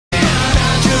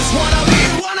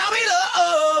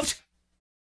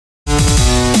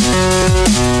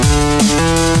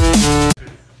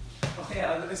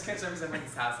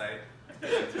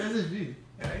SHV.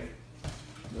 Right?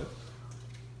 What?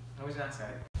 How was that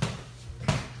side?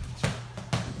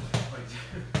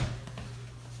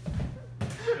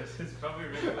 This is probably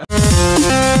really.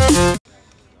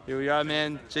 Here we are,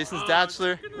 man. Jason's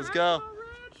Dadchelor. Let's go.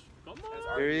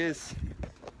 Here he is.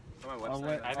 I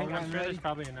think I'm sure there's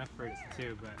probably enough for it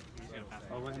too, but I'm just gonna pass it.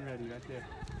 Oh, when ready, right there.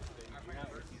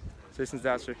 Jason's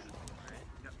Dadchelor.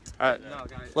 All right,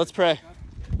 let's pray.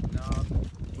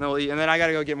 No, we'll eat, and then I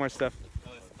gotta go get more stuff.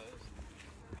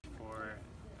 For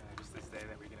just this day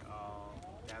that we can all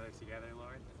gather together,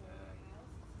 Lord.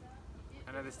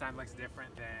 I know this time looks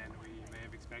different than we may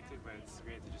have expected, but it's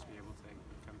great to just be able to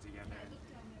come together and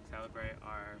celebrate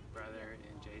our brother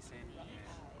in Jason and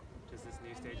just this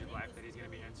new stage of life that he's going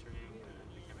to be entering,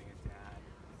 becoming a dad.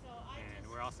 And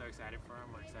we're also excited for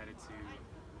him. We're excited to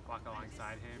walk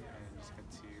alongside him and just get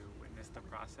to witness the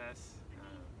process.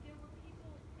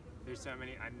 There's so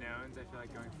many unknowns, I feel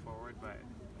like, going forward, but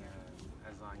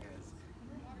as long as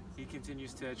he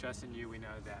continues to trust in you, we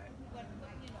know that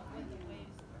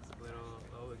little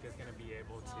Lucas is going to be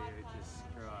able to just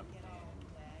grow up and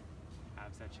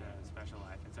have such a special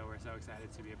life. And so we're so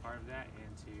excited to be a part of that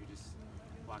and to just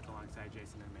walk alongside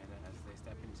Jason and Amanda as they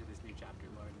step into this new chapter,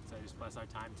 Lord. And so just bless our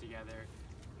time together,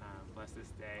 bless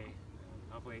this day.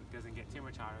 Hopefully it doesn't get too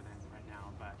much hotter than right now,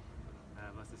 but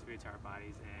bless this food to our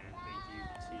bodies, and thank you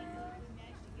to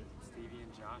Stevie and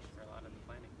Josh for a lot of the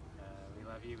planning. We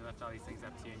love you. We left all these things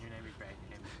up to you. In your name we pray.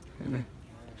 Amen.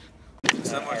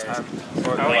 Similar time,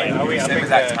 or like same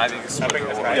exact timing, something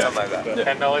like that. $10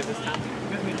 this time?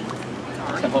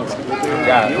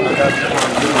 Yeah.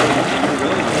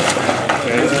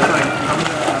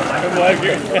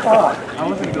 I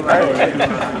wasn't going to go.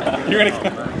 You're going to.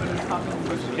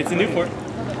 It's a Newport.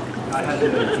 I had to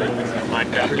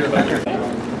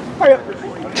Hurry up.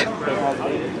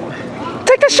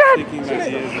 Take the shot! It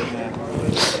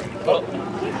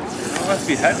must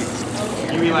be heavy.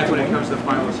 You mean like when it comes to the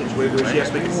final situation where she has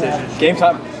to make decisions? Game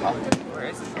time. Where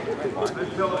is it?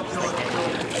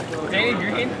 Danny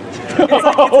Green? It's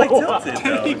like tilted though.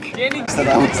 Danny So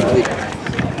that was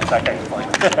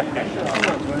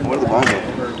what are the balls?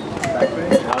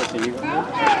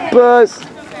 Buzz.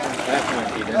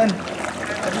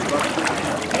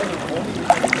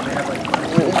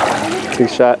 Big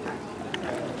shot.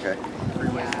 Okay.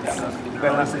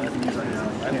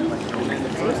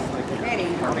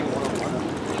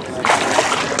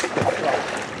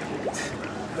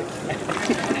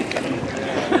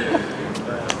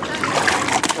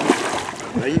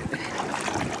 Do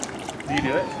you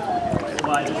do it?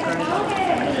 Well, I just turned it on.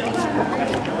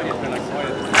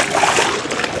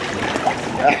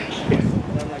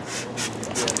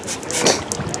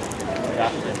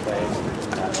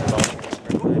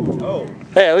 Oh.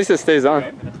 Hey, at least it stays on.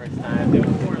 It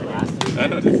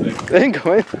didn't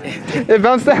go in. It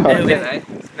bounced out. No, it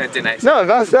didn't. No, it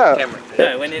bounced out. No,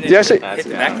 it went in. You actually? Hit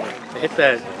the back. Hit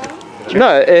the.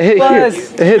 No, it hit here. It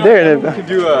hit there. And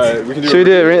it, We can do. should we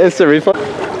do it instant refund?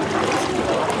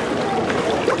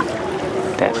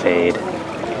 That fade.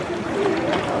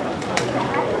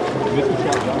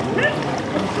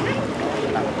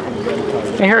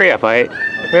 Hey, hurry up, White.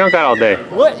 We don't got all day.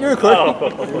 What? You're recording?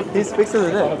 Oh. He's fixing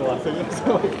the net.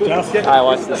 I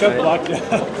watched this.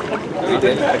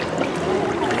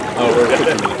 Oh, we're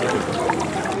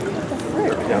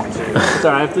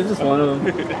sorry, I have to just one of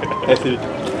them.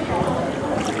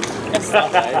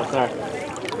 Stop, White. Sorry.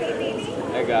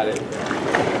 I got it.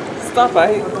 Stop,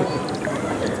 White.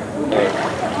 I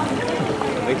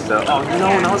think so. Oh,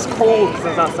 no, that was cold because I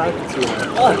was outside for too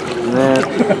long.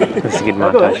 This is a good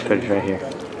montage footage right here.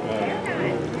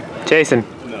 Jason.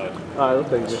 No. Oh, I look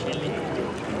like this.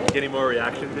 Getting more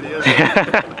reaction videos?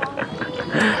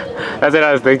 That's what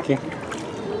I was thinking.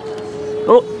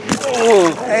 Oh.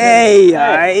 Oh. Hey,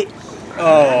 alright.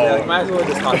 Oh. Yeah, like, might as well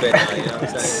just hop in now, you know what I'm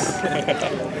saying?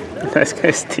 Nice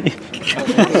guy, Steve.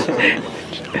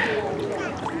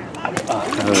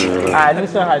 Alright, let me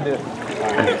show you how to do it.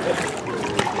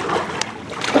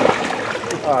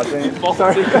 Oh, dang.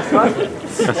 Sorry.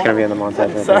 That's gonna be in the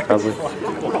montage right there, probably.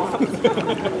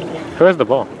 Who has the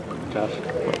ball? Josh.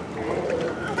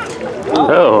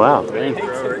 Oh, wow.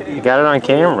 You got it on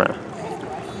camera.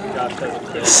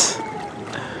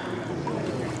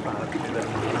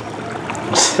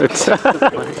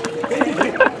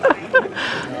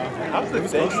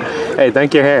 Hey,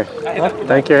 dunk your hair.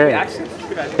 Dunk your hair.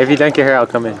 If you dunk your hair, I'll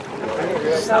come in.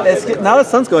 It's good. Now the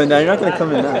sun's going down, you're not going to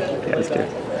come in now. Yeah, that's good.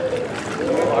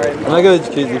 I'm not going to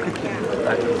choose you.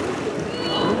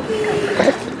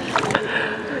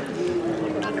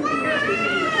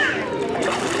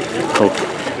 Cool.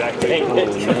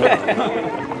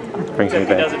 brings me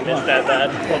back. Doesn't miss that bad.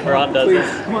 LeBron does it.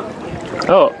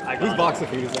 Oh. Whose box of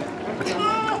food is that?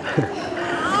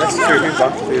 That's true. Whose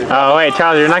box of food? Oh wait,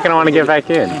 Charles, you're not gonna want to get back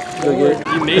in.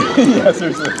 You made it. Yeah,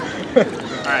 seriously.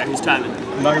 Alright, who's timing?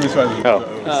 I'm not gonna be trying to. Oh.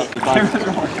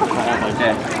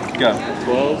 Okay, go.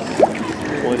 12,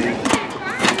 20.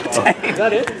 Is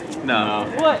that it? No.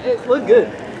 What? It looked good.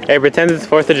 Hey, pretend it's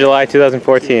 4th of July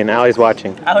 2014. Ali's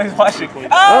watching. Ali's watching.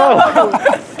 Oh!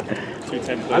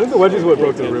 I think the wedge is what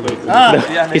broke the rim.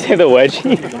 Yeah, You say the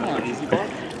wedgie?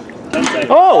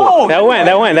 Oh! That went.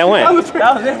 that was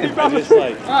it. Just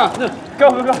like,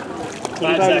 Go, go, go. 5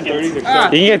 seconds.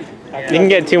 You can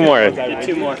get 2 more. Get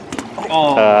 2 more. You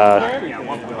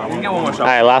can get one more shot.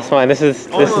 Alright, last one. This is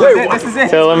This is it.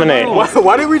 to eliminate.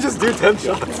 Why didn't we just do 10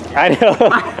 shots? I know.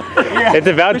 It's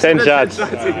about 10 shots.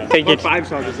 Take your 5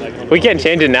 shots. We can't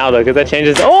change it now though, because that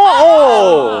changes.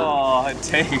 Oh! Oh,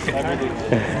 take it.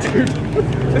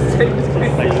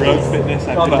 Like road fitness,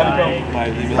 I picked up my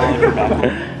leave it alone for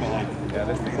bathroom. But like,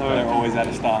 they're always at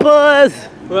a stop. Buzz!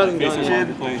 Faces all over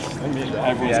the place.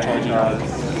 Everyone's charging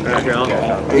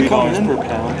 $3 per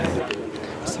pound.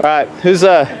 Alright, who's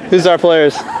our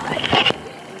players?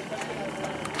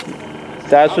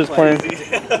 Dadchelor's playing.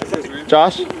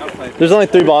 Josh? There's only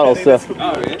 3 bottles, so.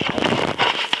 Oh, really?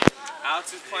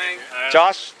 Alex is playing.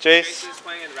 Josh, Jace. Jason is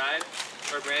playing and Ryan.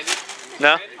 Or Brandy.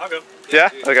 No? I'll go. Yeah?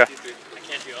 Okay. I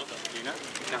can't do all those. Do you know?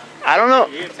 I don't know.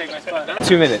 You're gonna take my spot.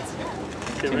 2 minutes.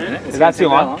 2 minutes? Is that too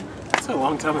long? That's a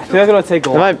long time. I feel like it'll take a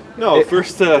while. No,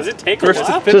 first Does it take a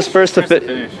while? Just first to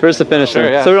finish Sure,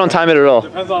 them. yeah. So we don't time it at all.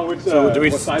 Depends on which. So do we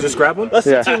just grab one? Let's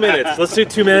Yeah. do 2 minutes. Let's do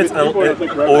 2 minutes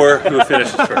or who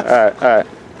finishes first. Alright.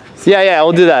 Yeah,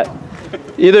 we'll do that.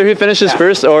 Either who finishes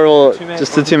first or we'll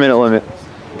just the 2-minute limit.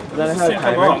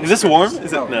 Is this warm?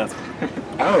 Is it? No.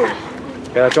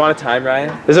 Yeah, do you want a time, Ryan?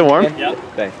 Is it warm? Yep.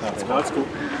 Thanks. That's cool.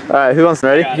 Alright, who wants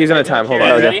ready? He's gonna time. Hold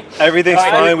on. Ready? Everything's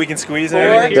fine. We can squeeze and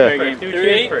everything.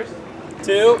 Yeah. 3,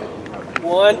 2,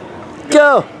 1.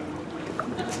 Go!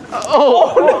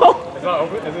 Oh It's not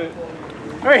open. Is it?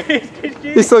 no!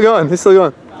 He's still going.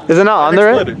 Is it not on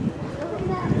there? Right?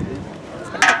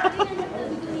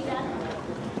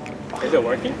 Is it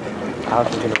working?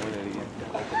 Alex is gonna win it again.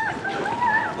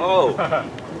 Oh.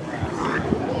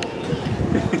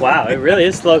 Wow, it really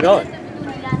is slow going.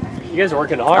 You guys are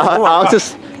working hard. Alex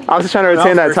is trying to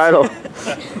retain that title.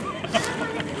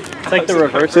 It's like the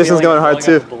reverse. Jason's feeling going of hard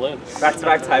blowing too. up balloons.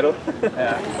 Back-to-back title.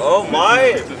 Oh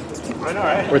my!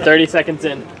 We're 30 seconds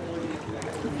in.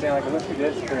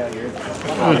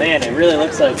 Oh man, it really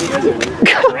looks like you guys are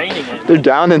draining it. They're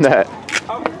down in that.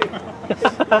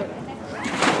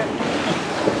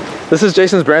 This is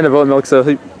Jason's brand of oat milk, so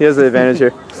he has the advantage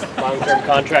here. Long-term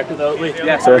contract with Oatly.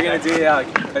 Yeah, so we're gonna do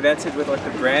events with like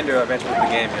the brand or events with the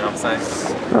game, you know what I'm saying?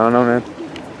 I don't know, man.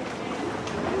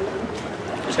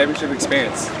 Championship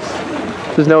experience.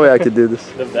 There's no way I could do this.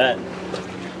 The vet.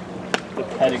 The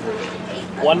pedigree.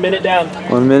 1 minute down.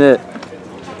 1 minute.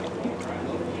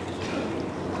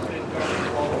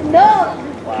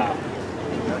 Wow.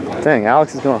 Dang,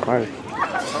 Alex is going hard.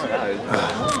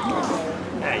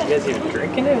 Hey, you guys even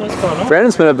drinking it? What's going on?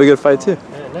 Brandon's been up a good fight too.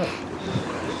 I don't know. I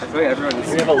feel like everyone is.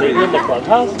 Do we have a leader in the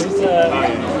clubhouse? Who's,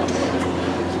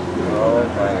 Oh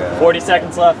my god. 40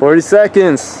 seconds left. 40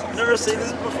 seconds. I've never seen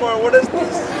this before. What is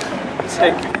this?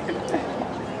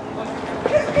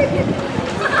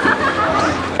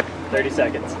 30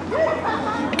 seconds.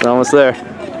 We're almost there.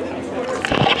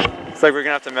 It's like we're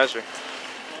gonna have to measure.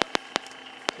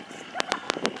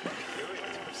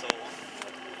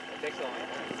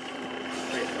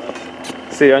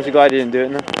 See, aren't you glad you didn't do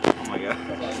it now? Oh my god.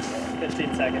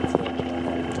 15 seconds.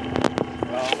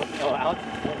 Oh, Alex.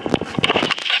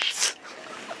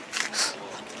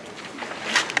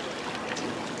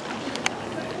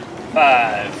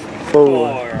 5,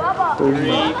 4,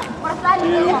 3,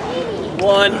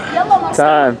 1.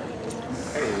 Time.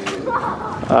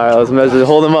 Alright, let's measure.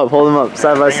 Hold them up,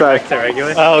 side by side.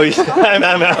 Oh, I'm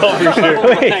out for sure. Oh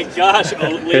my gosh,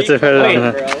 Oatly. It's a Wait,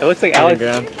 it looks like Alex.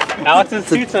 Alex is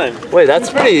 2 times. Wait, that's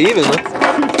pretty even.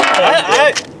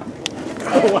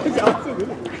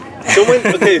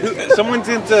 Someone's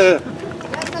into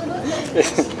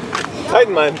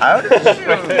Titan mine. How did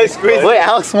I squeeze? Wait,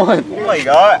 Alex won. Oh my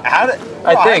god! How did?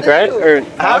 I think, right? Or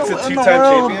Alex a 2-time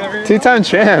champion every 2-time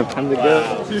champ.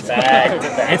 Back to back.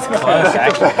 It's close,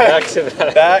 actually. Back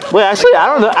to back. Wait, actually, I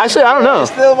don't know. I don't know.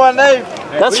 Still my name.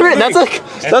 That's right. That's like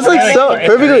so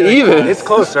perfectly even. It's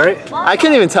close, right? I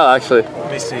couldn't even tell actually.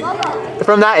 Let me see.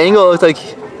 From that angle, it looked like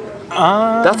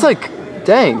that's like,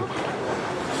 dang.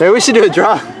 Maybe we should do a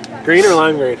draw. Green or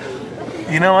lime green?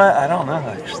 You know what? I don't know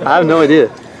actually. I have no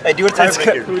idea. Hey, do a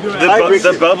tiebreaker.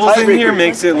 The bubbles in here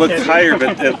makes it look higher,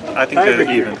 but I think they're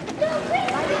even.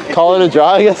 Call it a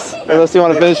draw, I guess. Unless you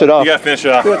want to finish it off. You gotta finish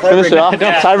it off. Finish it off.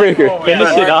 Tiebreaker.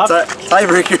 Finish it off.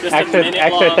 Tiebreaker.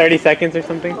 Extra 30 seconds or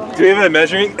something. Do we have a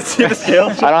measuring? Do you have a scale?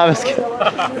 I don't have a scale.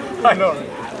 I know.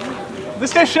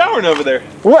 This guy's showering over there.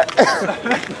 What?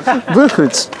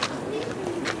 Boots.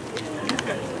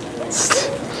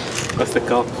 What's the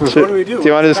call? What do we do? Do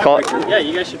you want to just call it? Yeah,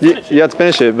 you guys should finish it. You have to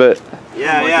finish it, but.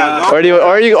 Yeah. Or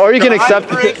you can accept.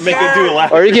 Make it do a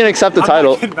lap. Or you can accept the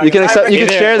title. You can accept. You can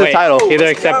share the title. Either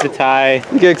accept the tie.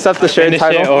 You can accept the shared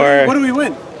title. Or What do we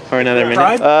win? for another minute.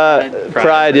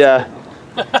 Pride. Yeah.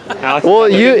 Alex, Well,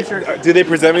 you. Do they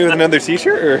present me with another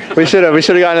T-shirt or? We should have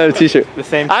gotten another T-shirt. the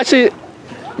same. Actually,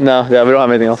 no. Yeah, we don't have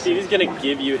anything else. Steve's gonna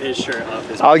give you his shirt off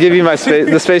his. I'll give you my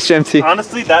the Space Jam tee.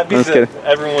 Honestly, that means I'm just that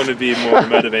everyone would be more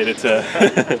motivated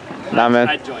to. Nah, man.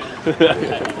 I'd join.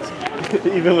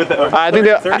 Even with the. I think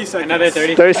they. 30 seconds. Another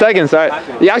 30. 30 seconds. All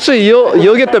right. Yeah, actually,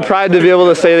 you'll get the pride to be able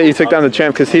to say that you took down the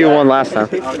champ because he won last time.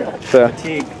 So.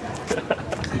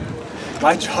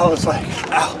 My jaw was like,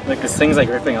 ow. Like this thing's like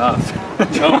ripping off.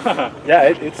 Yeah,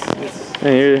 it's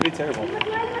Hey, you're- pretty terrible. all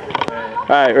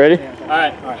right, ready? All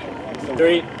right.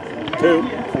 3, 2,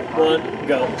 1,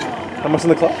 go. How much on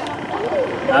the clock?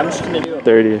 I'm just gonna do it.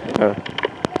 30. Oh.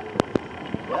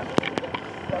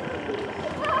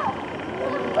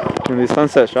 And these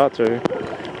sunset shots are.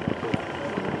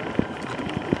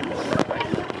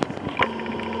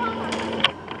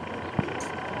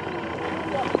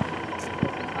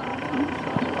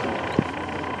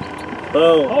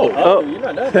 Oh, you're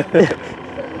not done.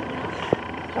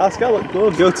 Alex got a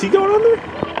little goatee going on there.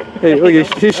 Hey, look,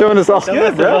 he's showing us off.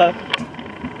 Good, bro.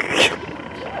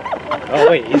 Oh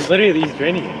wait, he's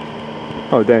draining it.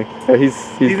 Oh dang. Yeah, he's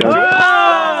done.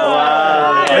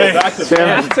 Wow. Hey, back to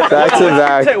Back to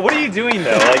back. What are you doing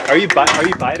though? Like, are you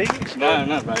biting? No, I'm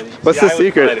not biting. What's the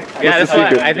secret? Yeah, What's that's the why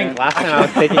secret? I think last time I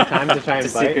was taking time to try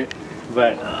and bite,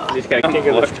 but you just gotta take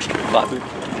a look. Just do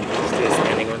a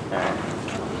standing one.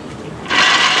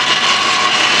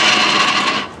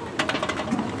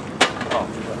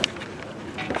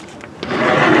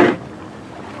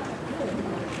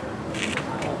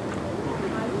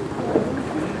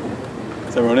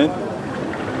 Is everyone in?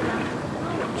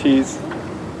 Cheese.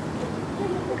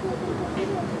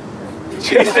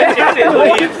 He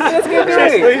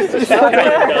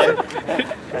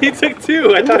took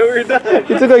 2. I thought we were done.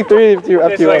 He took like 3 after you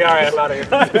It's like, left. alright, I'm out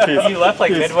of here. You left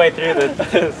like midway through the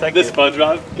second. This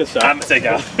SpongeBob. Good shot. I'm gonna take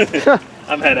out.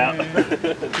 I'm head out.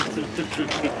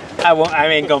 I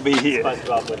ain't gonna be here.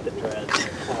 SpongeBob with the dreads.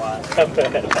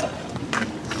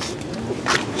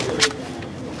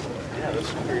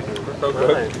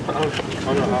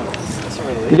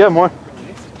 You got more.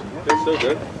 They're so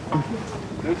good.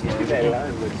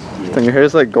 And your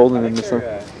hair's like golden in this one. Do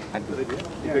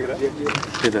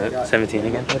the 17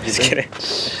 again? Just kidding.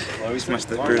 Always my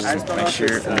slippers and my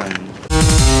shirt and then.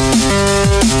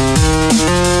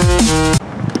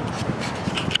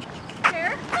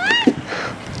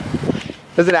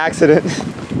 It was an accident.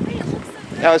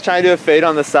 I was trying to do a fade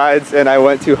on the sides and I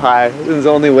went too high. It was the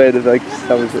only way to like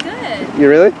salvage it. Good. You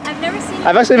really? I've never seen it.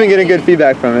 I've actually been getting good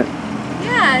feedback from it.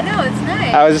 Yeah, no, it's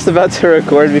nice. I was just about to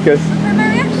record because For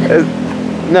my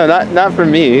reaction. no, not for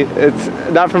me. It's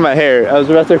not for my hair. I was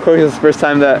about to record because it's the first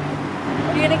time that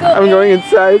You're gonna go I'm going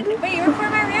inside. Wait, you record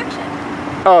my reaction.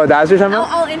 Oh, that's what you're talking about?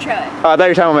 I'll intro it. Oh, I thought you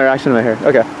were talking about my reaction to my hair.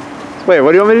 Okay. Wait,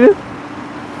 what do you want me to do?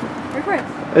 Record.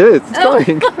 It is. It's Oh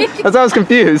going. my That's why I was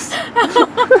confused. I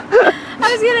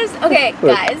was gonna. Okay,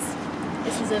 guys,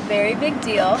 this is a very big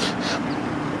deal.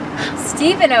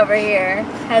 Steven over here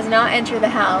has not entered the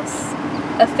house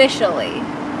officially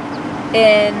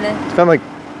in. It's been like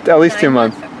at least 2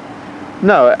 months.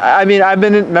 No, I mean I've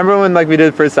been. Remember when like we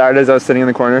did first Saturdays? I was sitting in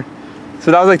the corner.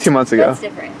 So that was like 2 months ago. That's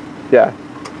different. Yeah.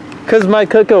 Cause my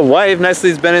cocoa wife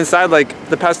Nestle's been inside like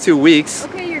the past 2 weeks.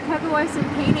 Okay, your cousin wife's been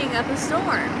painting up a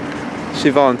storm. She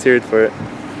volunteered for it.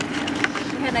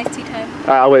 You had a nice tea time.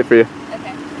 I'll wait for you.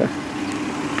 Okay.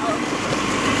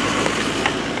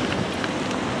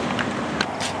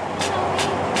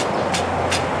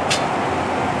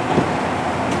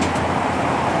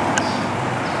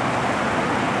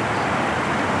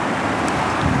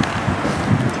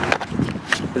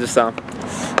 It's just sound. Can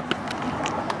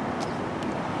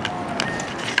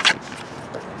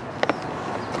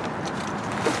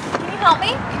you help me?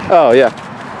 Oh yeah.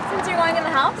 Since you're going in the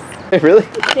house? Hey, really?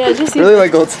 Yeah, just Really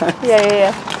like old times.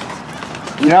 Yeah.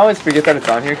 You know I always forget that it's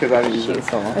on here because I haven't used it in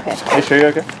so long. Okay. Are you sure you're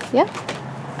okay? Yeah.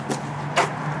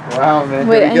 Wow, man.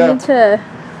 Wait, Here we I go. need to.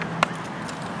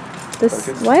 This.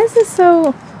 Focus. Why is this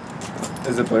so?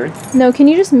 Is it blurry? No, can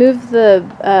you just move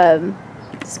the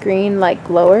screen like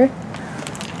lower?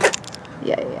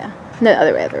 Yeah. No,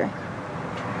 other way. Like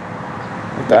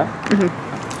that?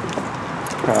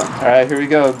 Mm-hmm. Alright, here we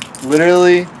go.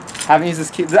 Literally, haven't used this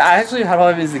key. I actually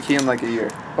haven't used the key in like a year.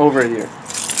 Over a year.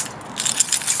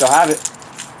 Still have it.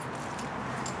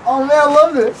 Oh man, I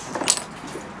love this.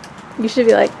 You should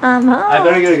be like, I'm home. I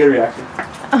better get a good reaction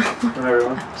from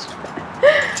everyone.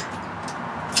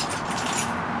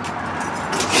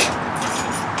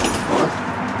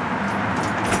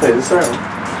 Wait, this is the right one.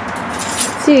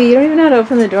 Dude, you don't even know how to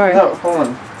open the door. No, hold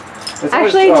on.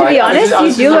 Actually, to be honest,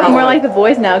 you do look more like the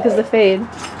boys now because the fade.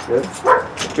 Good.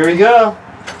 Here we go.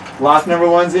 Lock number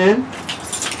 1's in.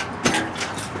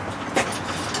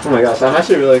 Oh my gosh, I'm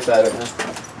actually really excited, man.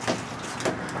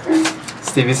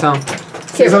 Stevie's home.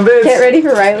 Get ready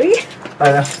for Riley.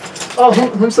 I know. Oh,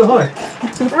 who's so high?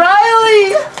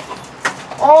 Riley!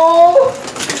 Oh,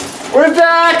 we're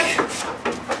back!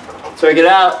 Check it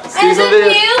out. It's a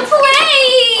new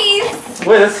place!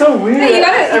 Wait, that's so weird. Hey, you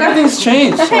gotta- Everything's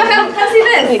changed. Come see this.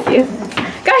 Thank you.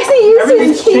 Guys, he used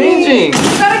Everything's his key. changing.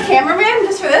 You got a cameraman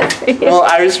just for this? Well,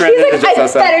 I just rented it He's just like, I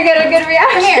outside. better get a good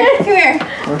reaction. Come here.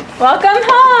 Welcome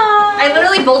home. I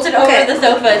literally bolted over the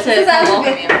sofa to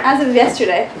welcome you. As of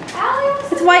yesterday.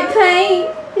 It's white paint.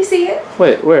 You see it?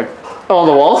 Wait, where? Oh, on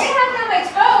the wall? I have it on my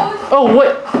toes. Oh,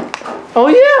 what? Oh,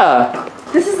 yeah.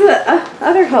 This is the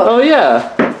other hose. Oh,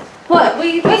 yeah. What?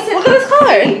 Look at this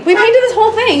color. We painted this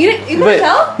whole thing. You couldn't Wait,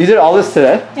 tell? you did all this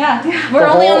today? Yeah. We're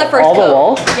only on the first all coat. the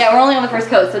wall? Yeah, we're only on the first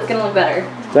coat, so it's gonna look better.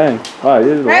 Dang. Wow, you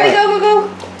did a lot. Riley, go.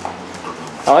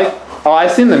 I like. Oh, I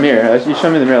seen the mirror. You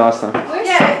showed me the mirror last time.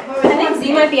 Yeah. I think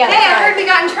Z might be outside. Hey, I heard we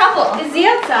got in trouble. Is Z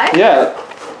outside? Yeah.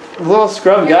 Little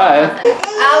scrub guy.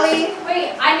 Allie.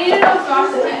 Wait, I need to know if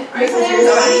Josh is in. Are you going?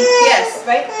 Yes,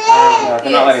 right?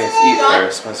 They're not letting us eat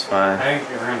first. That's fine.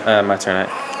 My turn.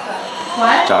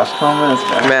 What? Josh comments.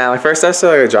 Man, like first I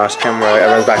saw like a Josh cam where like,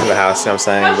 everyone's back in the house. You know what I'm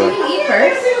saying? Josh, you can eat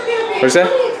first. What's that?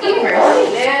 Eat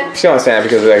first. She don't understand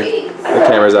because like the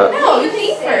camera's up. No, you can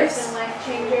eat first.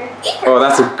 Oh,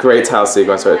 that's a great tile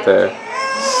sequence right there.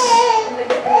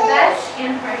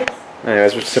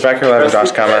 Anyways, we're just back here with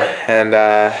Josh Kama, and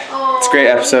it's a great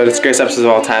episode. It's the greatest episode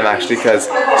of all time actually because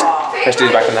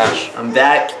Christy's back in the house. I'm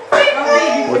back.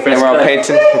 We're all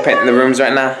painting. We're painting the rooms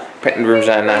right now. And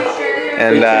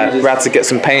we're about to get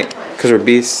some paint because we're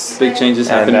beasts. Big changes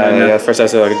And happening. yeah, first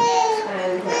episode like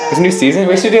it's a new season.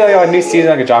 We should do like a new season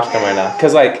like a Josh Kama right now.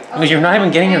 Cause like You're not even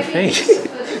getting your face.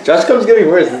 Josh Come's getting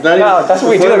worse. It's not no, that's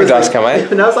what we do like a Josh Kama.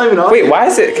 Right? Now it's not even on. Wait, why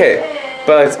is it okay?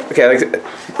 But like, okay, like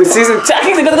with season. Let's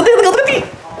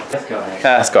go.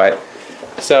 Let's go. Right.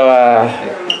 So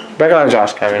back on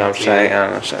Josh Kama. You know what I'm saying? I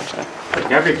don't know. Shut.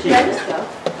 Grab your keys.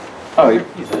 Oh, you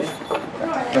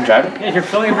I'm driving? Yeah, you're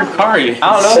filling up your car. I don't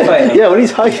know if I. Yeah, what are you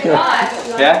talking about?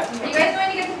 Yeah. Are you guys going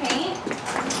to get the paint?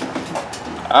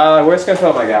 We're just gonna fill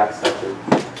up my gas.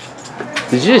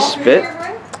 Did you just spit?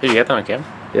 Did you get that on cam?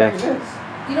 Yeah. You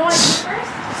don't want to eat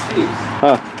first?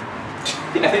 Huh.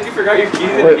 I think you forgot your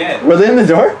keys Wait, again. were they in the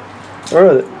door? Where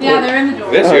were they? Yeah, they're in the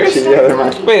door. This Oh, yours? shit, yeah, they're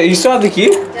mine. Wait, you still have the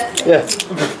key? Yeah.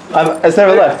 It's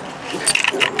never left.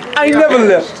 I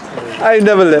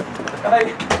never left.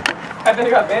 I think I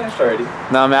got banished already.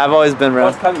 No, man, I've always been around.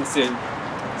 What's coming soon?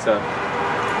 So.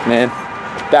 Man,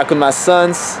 back with my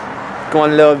sons,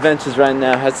 going on little adventures right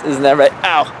now. Isn't that right?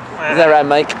 Ow! Isn't that right,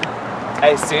 Mike?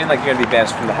 Hey, soon, like you're gonna be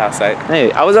banished from the house, right?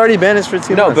 Hey, I was already banished for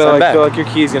 2 months. I'm back. but like your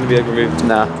key's gonna be like removed.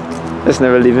 Nah, it's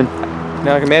never leaving.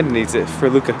 No, like Amanda needs it for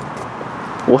Luca.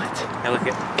 What? Hey, look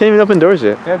at. Can't even open doors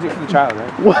yet. You have to do it for the child,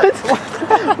 right? What?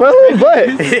 Why little butt?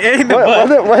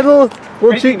 Why little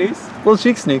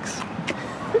cheek sneaks?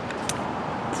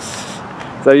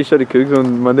 Is that how you showed the Cougs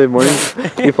on Monday morning?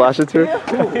 You flash it to her?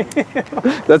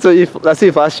 That's what you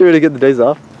flashed to her to get the days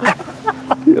off?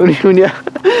 when you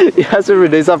asked her for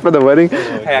days off for the wedding,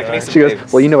 Hey, I can eat some she goes,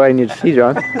 babes. well, you know what I need to see,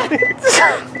 John.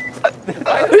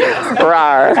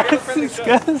 Rawr. That's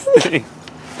disgusting.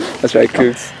 That's right,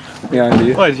 Cougs. Behind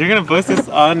you. What, you're gonna post this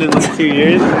on in like 2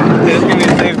 years? It's gonna be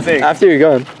the same thing. After you're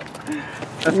gone.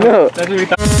 No. That's what we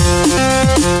thought.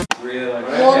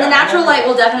 Well, the natural light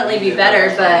will definitely be better,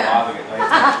 but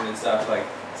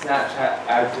Snapchat,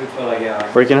 I do feel like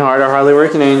Working hard, our hardly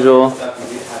working angel. You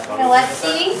know what,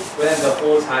 Stevie? But then the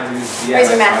whole time you just Raise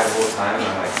your mask. the whole time, and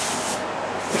I'm like.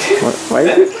 Why are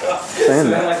you saying So then,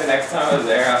 that? like the next time I was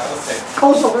there, I was like,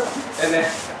 Cold shoulder. and then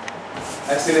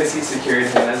as soon as he security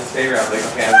and that's his favorite, I was like,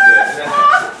 okay, I'm good.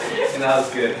 And that was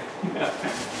good.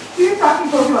 You're talking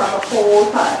Pokemon the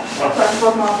whole time. Talking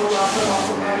Pokemon.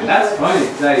 That's funny.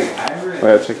 Like I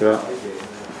remember. Wait, check it out.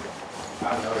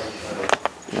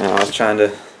 Yeah, I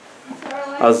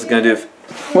was gonna do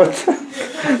What?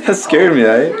 That scared me,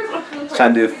 right?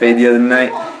 Trying to do a fade the other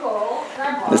night.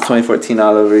 It's 2014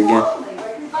 all over again.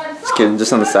 Just kidding,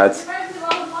 just on the sides.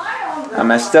 I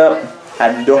messed up.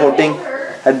 Had to do the whole thing.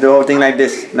 Had to do the whole thing like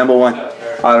this. Number one.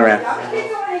 All around.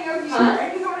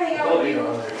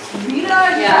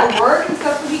 Yeah. Work and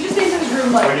stuff, so he just stays in his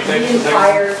room like the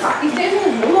entire time. He stays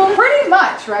in his room pretty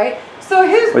much, right? So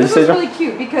his What'd you this say, was John? really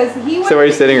cute because he went So where are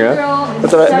you sitting around?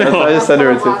 That's what I just said to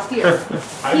her too. last year.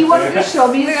 He wanted to show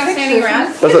me the standing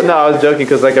around. That's what, no, I was joking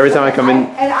because like every time I come in,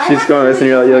 she's going to listen.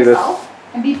 You're like this.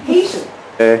 And be patient.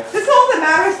 Okay. This is all that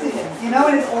matters to him, you know,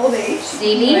 in his old age.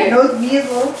 Stevie? He knows me as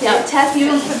well. Don't test He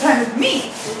wants to spend time with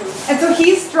me. And so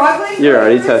he's struggling. You're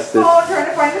already with his tested. phone, trying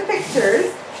to find the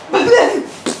pictures. But then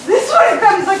this one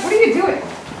comes, he's like, what are you doing?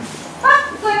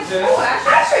 It's like, oh,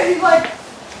 actually, he's like,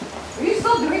 are you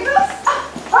still doing this?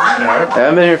 I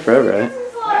haven't been here forever, right?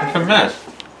 It's a mess.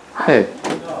 Hey.